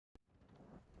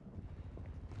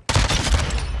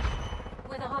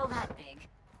With a hole that big,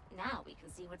 now we can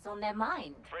see what's on their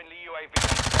mind. Friendly UAV.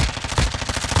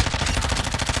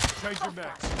 Change your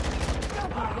max.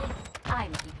 Don't worry,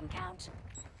 I'm keeping count.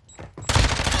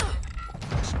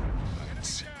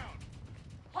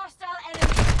 Hostile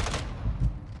enemy!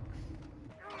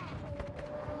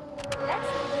 Let's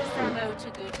put this ammo to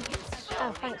good use.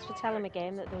 Oh, thanks for telling me,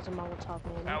 game, that there was a Molotov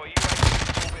in Our it.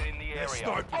 UAV is in the area.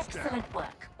 Snipers down. Excellent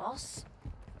work, boss.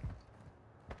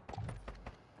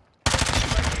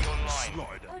 UAV online.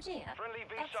 Slider. Oh dear, Friendly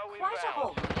that's VSO quite a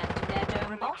hole inbound. you left in their dome,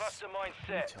 Friendly boss. cluster mine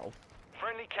set.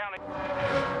 Friendly counter.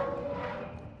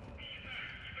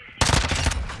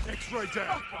 X-ray down.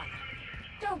 Got one.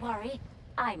 Don't worry,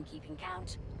 I'm keeping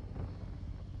count.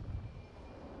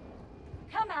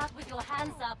 Come out with your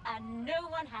hands up and no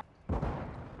one has...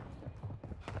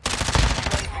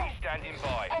 UAV standing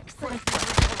by. Excellent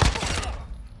work.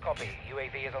 Copy.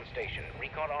 UAV is on station.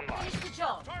 Recon online. Finish the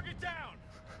job. Target down.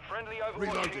 Friendly Overwatch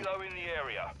Reloading. Helo in the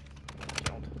area.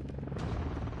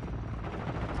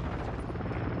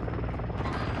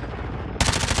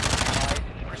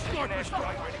 Precision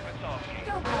airstrike ready for tasking.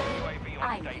 Don't worry, UAV on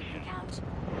I'm station. keeping count.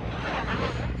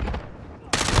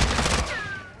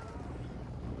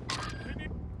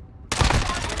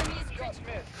 Enemy is critical.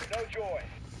 Smith, no joy.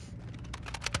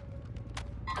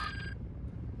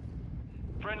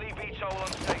 Friendly VTOL on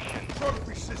station.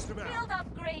 Trophy system out. Field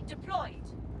upgrade deployed.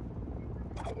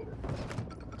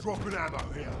 Dropping ammo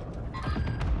here.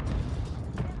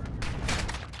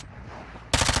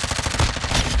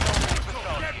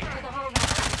 With a whole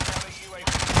Counter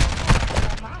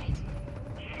UAV. mine.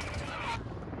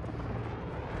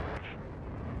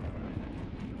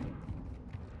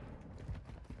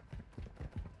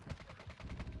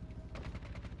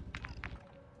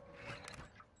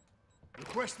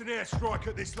 Request an airstrike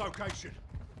at this location.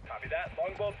 Copy that.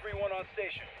 Longbow 3-1 on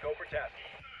station. Go for tasking.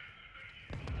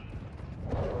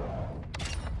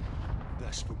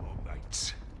 That's for my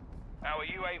mates. Our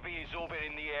UAV is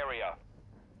orbiting the area.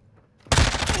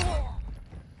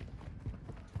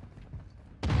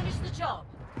 Finish the job.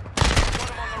 Got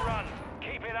him on the run.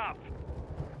 Keep it up.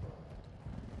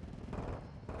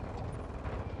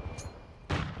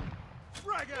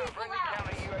 Frag out. Friendly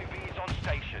counter UAV is on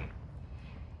station.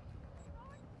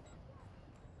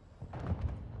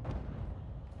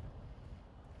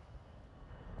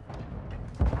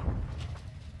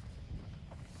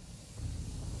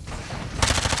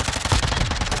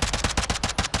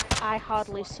 I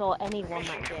hardly saw anyone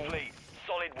Mission that day. complete.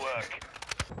 Solid work.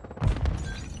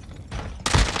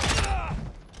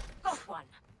 Got one.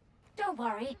 Don't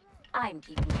worry, I'm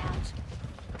keeping count.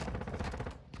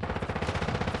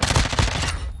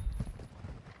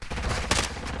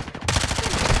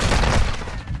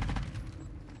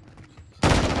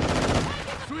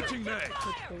 Switching there.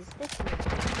 Which is this one.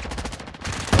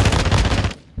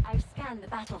 I've scanned the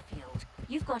battlefield.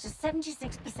 You've got a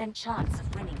 76% chance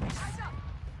of winning this.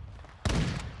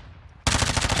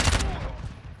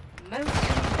 Most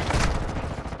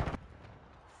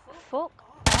Fuck.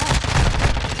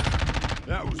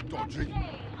 That was dodgy.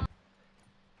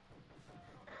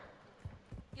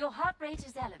 Your heart rate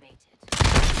is elevated.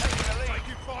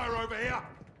 Taking fire over here.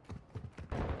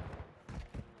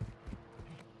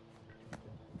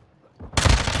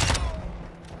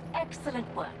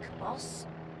 Excellent work, boss.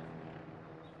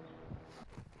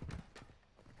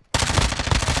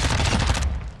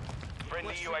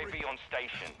 Friendly UAV on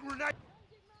station. Grenade.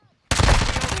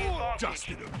 We are the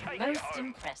Dusted advantage. him. Take it Most home.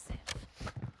 impressive.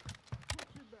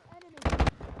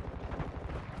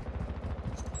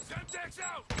 Semtex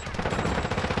out.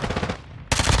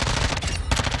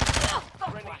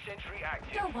 Got Friendly one. sentry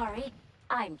active. Don't worry,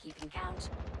 I'm keeping count.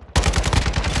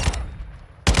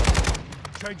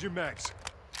 Changing max.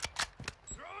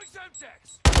 Throwing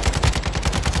Semtex.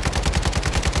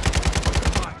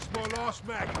 Max, my last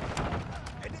mag.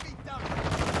 Enemy down.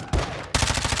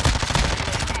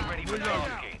 UAV ready for Reload.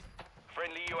 tasking.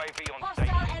 Friendly UAV on Hostile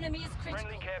station. enemy is Friendly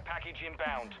critical. care package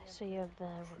inbound. So you have the...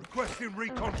 Requesting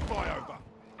recon flyover.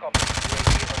 Copy.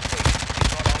 UAV is on station.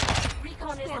 Recon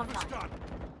online. Recon is Sniper's online. done.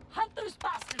 Hunt those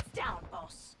bastards down,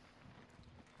 boss.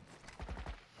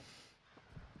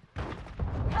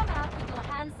 Come out with your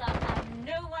hands up and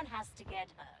no one has to get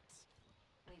hurt.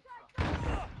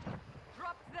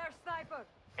 Drop their sniper!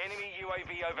 Enemy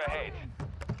UAV overhead.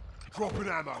 Dropping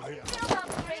ammo here. Field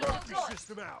upgrade Trophy deployed.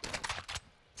 system out.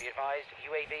 Be advised,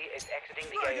 UAV is exiting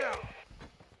the Frag AO. out.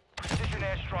 Precision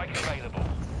airstrike available.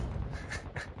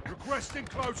 Requesting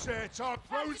close air. Target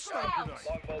throwing stun grenade.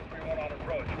 Longbow 3-1 on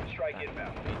approach. Strike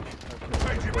inbound.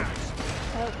 Changing max.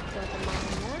 Oh, there's a mine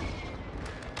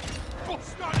there.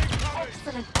 Stun incoming.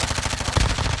 Excellent work.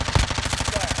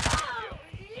 Flash. Oh,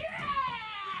 yeah!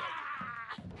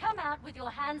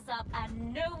 hands up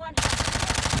and no one.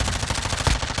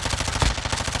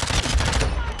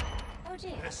 Oh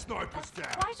dear. There's snipers That's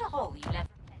down. quite a hole you left.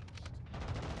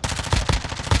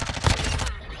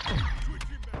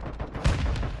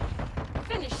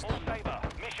 Finish All them. Saber.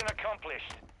 Mission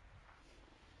accomplished.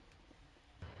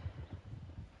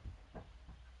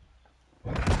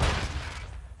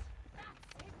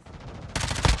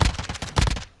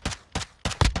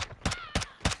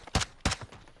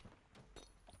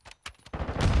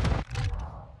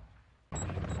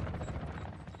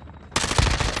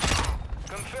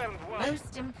 Confirmed one.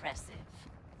 Most impressive.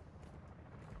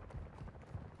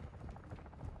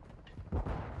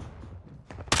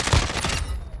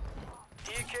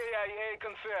 EKIA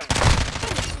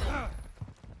confirmed.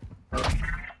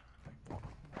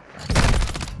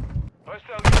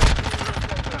 Hostile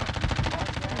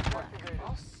UAV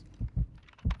Boss.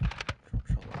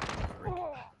 Drop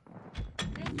shot.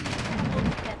 This will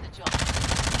get the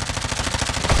job.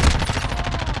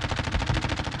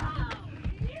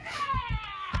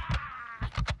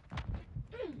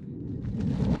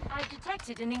 I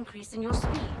detected an increase in your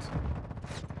speed.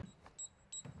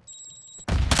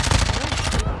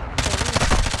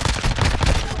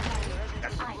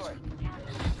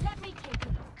 Let me take a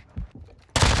look.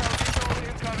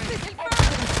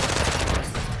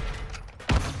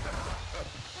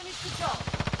 Finish the job.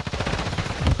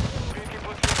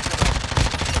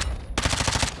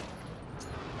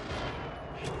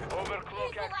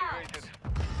 Overclock People activated.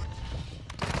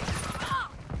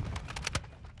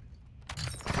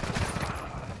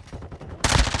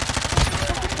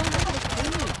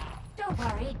 Don't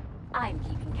worry, I'm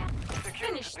keeping count. Secure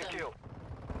Finish the them. kill.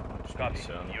 Copy.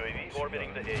 UAV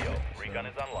orbiting the AO. Recon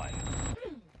is online.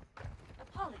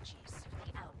 Apologies for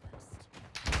the outburst.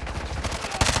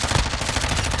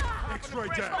 X-ray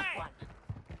down. Got one.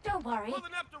 Don't worry,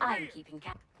 I'm keeping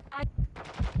count.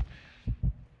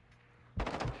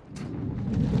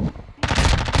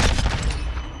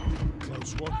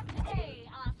 Close one. Hey,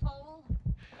 asshole.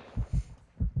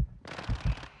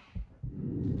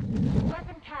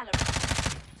 Weapon caliber.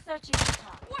 Searching the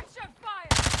target. Watch your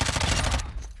fire!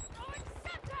 Throwing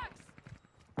syntax!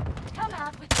 Come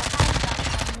out with your hands up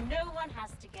and no one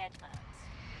has to get hurt.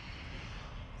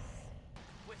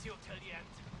 What's your till the end?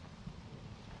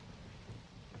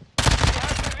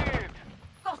 That's the lead.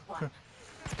 Got one.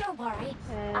 Don't worry,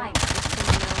 I'm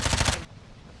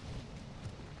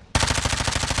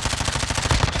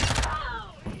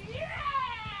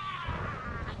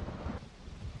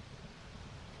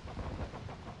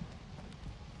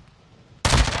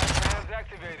Hands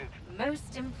activated.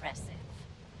 most impressive.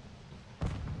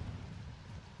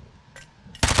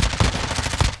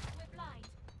 We're blind.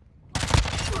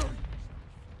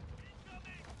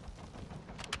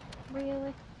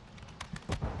 Really?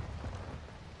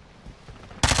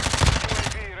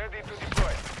 UAV ready to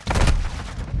deploy.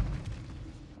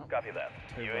 Copy that.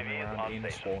 Two UAV running is around on in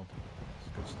station. spawn. It's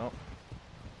good stuff.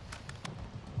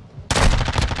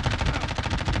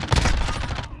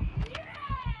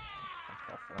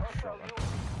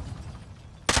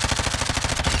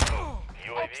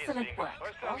 UAV Excellent is being work,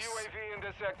 hostile boss. UAV in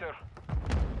the sector.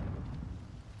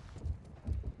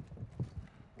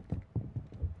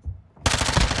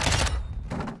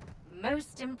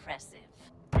 Most impressive.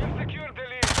 We've secured the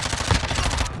lead.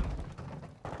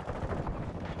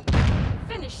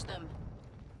 Finish them.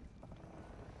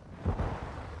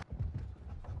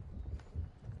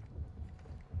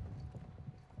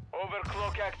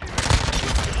 Overclock activated.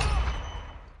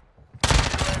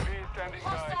 UAV standing by.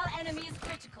 Hostile enemy is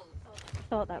critical.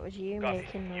 Thought that was you Copy.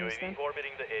 making noise then. UAV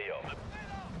orbiting the AO.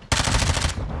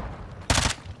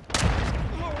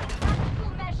 Tactical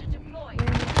measure deployed.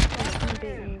 You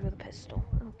beat me with a pistol.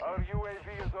 Okay. Our UAV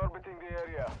is orbiting the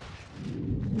area.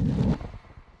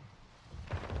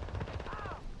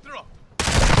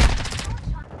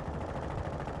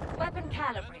 Weapon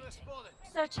calibrating.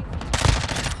 Searching.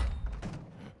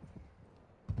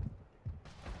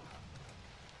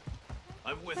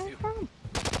 I'm with Where you. from?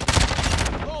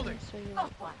 Holding. So you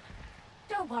Got one.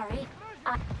 Don't worry.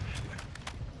 I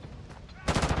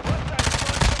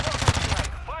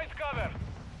Find cover.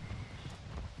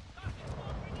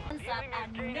 hands up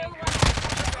and Using no your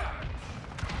one.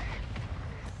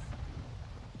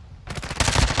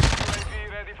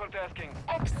 UAV ready for tasking.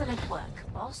 Excellent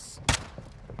work, boss.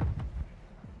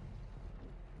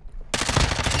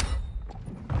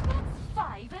 That's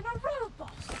 5 in a row,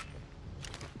 boss.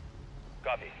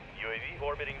 Copy. UAV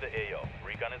orbiting the AO.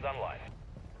 Recon is online.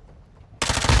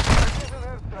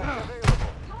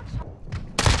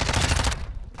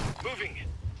 Moving.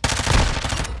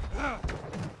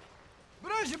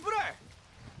 Бражи, брай!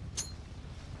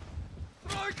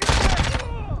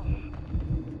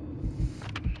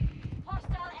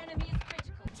 Hostile enemy is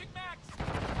critical. Ching max!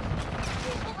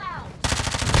 People out.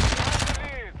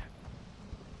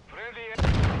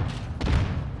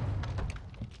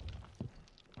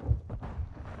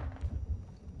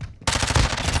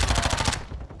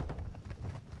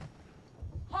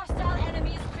 Hostile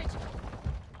enemy is critical.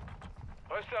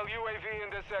 Hostile UAV in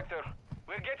the sector.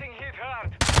 We're getting hit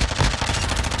hard.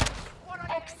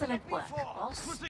 Excellent work, boss.